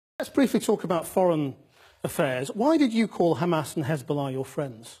Let's briefly talk about foreign affairs. Why did you call Hamas and Hezbollah your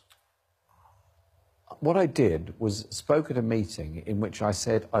friends? What I did was spoke at a meeting in which I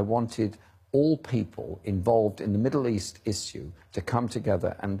said I wanted all people involved in the Middle East issue to come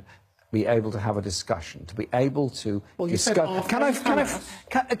together and be able to have a discussion, to be able to discuss.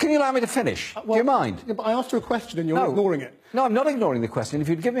 Can you allow me to finish? Do you mind? Yeah, but I asked you a question and you're ignoring it. No, I'm not ignoring the question. If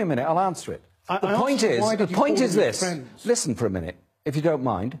you'd give me a minute, I'll answer it. The point is this. Listen for a minute, if you don't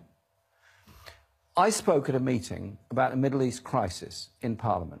mind. I spoke at a meeting about the Middle East crisis in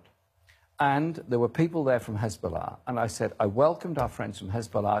Parliament. And there were people there from Hezbollah, and I said I welcomed our friends from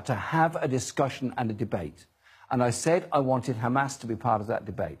Hezbollah to have a discussion and a debate. And I said I wanted Hamas to be part of that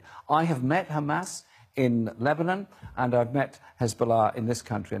debate. I have met Hamas in Lebanon, and I've met Hezbollah in this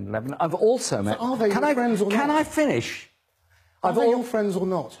country in Lebanon. I've also met... So are they your friends or not? Can I finish? Are they your friends or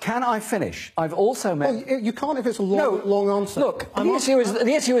not? Can I finish? I've also met... Well, you can't if it's a long answer. Look,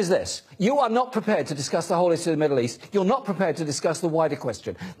 the issue is this. You are not prepared to discuss the whole issue of the Middle East. You're not prepared to discuss the wider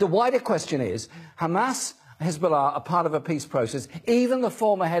question. The wider question is Hamas, Hezbollah are part of a peace process. Even the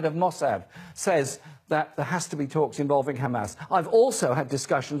former head of Mossad says that there has to be talks involving Hamas. I've also had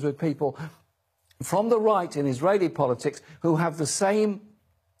discussions with people from the right in Israeli politics who have the same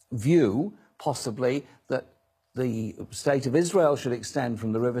view, possibly, that the state of Israel should extend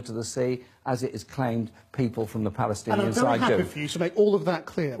from the river to the sea, as it is claimed people from the Palestinian side do. And I'm very happy for you to make all of that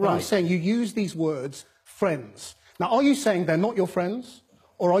clear. But I'm saying you use these words, friends. Now, are you saying they're not your friends?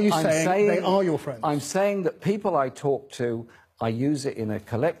 Or are you saying they are your friends? I'm saying that people I talk to, I use it in a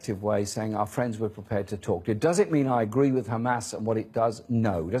collective way, saying our friends were prepared to talk to. Does it mean I agree with Hamas and what it does?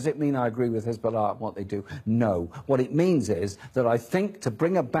 No. Does it mean I agree with Hezbollah and what they do? No. What it means is that I think to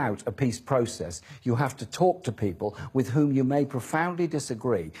bring about a peace process, you have to talk to people with whom you may profoundly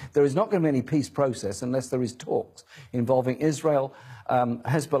disagree. There is not going to be any peace process unless there is talks involving Israel,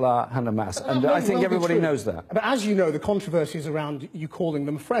 Hezbollah and Hamas. And I think everybody knows that. But as you know, the controversy is around you calling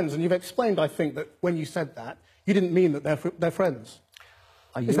them friends. And you've explained, I think, that when you said that, you didn't mean that they're friends.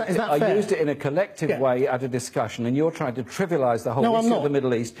 I used it in a collective way at a discussion, and you're trying to trivialise the whole issue of the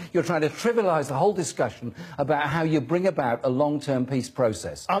Middle East. You're trying to trivialise the whole discussion about how you bring about a long-term peace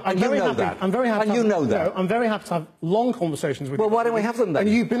process. I'm very happy to have long conversations with you. Well, why don't we have them then?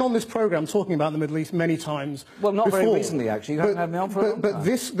 And you've been on this programme talking about the Middle East many times. Well, not very recently, actually. You haven't had me on for a long time. But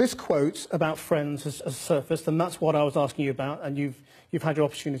this quote about friends has surfaced, and that's what I was asking you about, and you've had your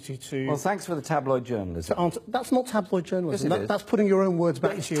opportunity to... Well, thanks for the tabloid journalism. That's not tabloid journalism. Yes, that's putting your own words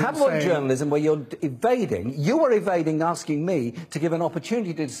back to you. Tabloid journalism where you're evading. You were evading asking me to give an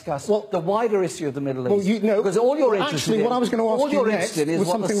opportunity to discuss the wider issue of the Middle East. Because all you're interested in... what I was going to ask you next was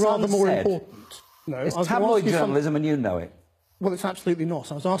something rather more important. No, it's tabloid journalism and you know it. Well, it's absolutely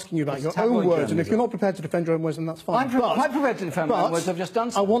not. I was asking you about your own words, and if you're not prepared to defend your own words, then that's fine. I'm quite prepared to defend my own words. I've just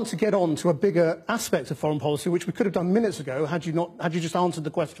done so. I want to get on to a bigger aspect of foreign policy, which we could have done minutes ago had you just answered the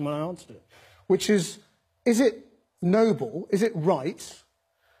question when I answered it, which is it noble, is it right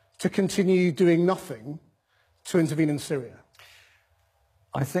to continue doing nothing to intervene in Syria?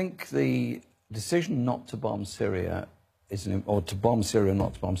 I think the decision not to bomb Syria or to bomb Syria or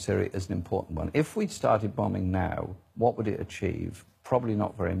not to bomb Syria is an important one. If we started bombing now, what would it achieve? Probably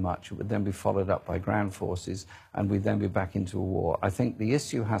not very much. It would then be followed up by ground forces, and we'd then be back into a war. I think the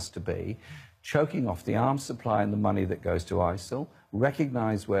issue has to be choking off the arms supply and the money that goes to ISIL,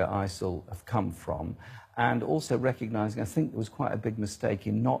 recognise where ISIL have come from, and also recognising, I think there was quite a big mistake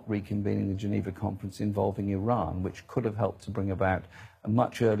in not reconvening the Geneva conference involving Iran, which could have helped to bring about a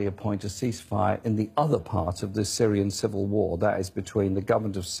much earlier point of ceasefire in the other part of the Syrian civil war, that is between the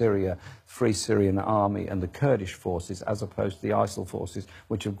government of Syria, Free Syrian Army and the Kurdish forces, as opposed to the ISIL forces,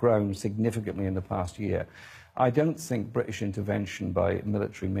 which have grown significantly in the past year. I don't think British intervention by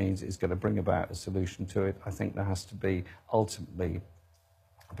military means is going to bring about a solution to it. I think there has to be ultimately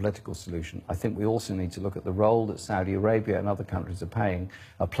a political solution. I think we also need to look at the role that Saudi Arabia and other countries are playing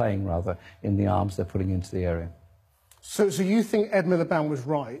in the arms they're putting into the area. So you think Ed Miliband was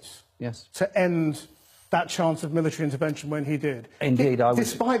right to end that chance of military intervention when he did? Indeed, I was...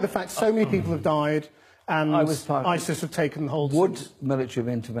 Despite the fact so many people have died and ISIS have taken hold... Would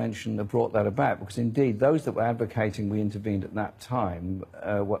military intervention have brought that about? Because indeed, those that were advocating we intervened at that time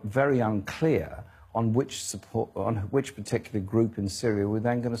were very unclear on which particular group in Syria we're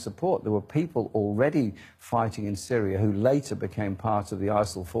then going to support. There were people already fighting in Syria who later became part of the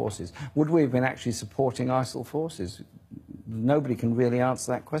ISIL forces. Would we have been actually supporting ISIL forces? Nobody can really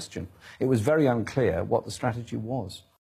answer that question. It was very unclear what the strategy was.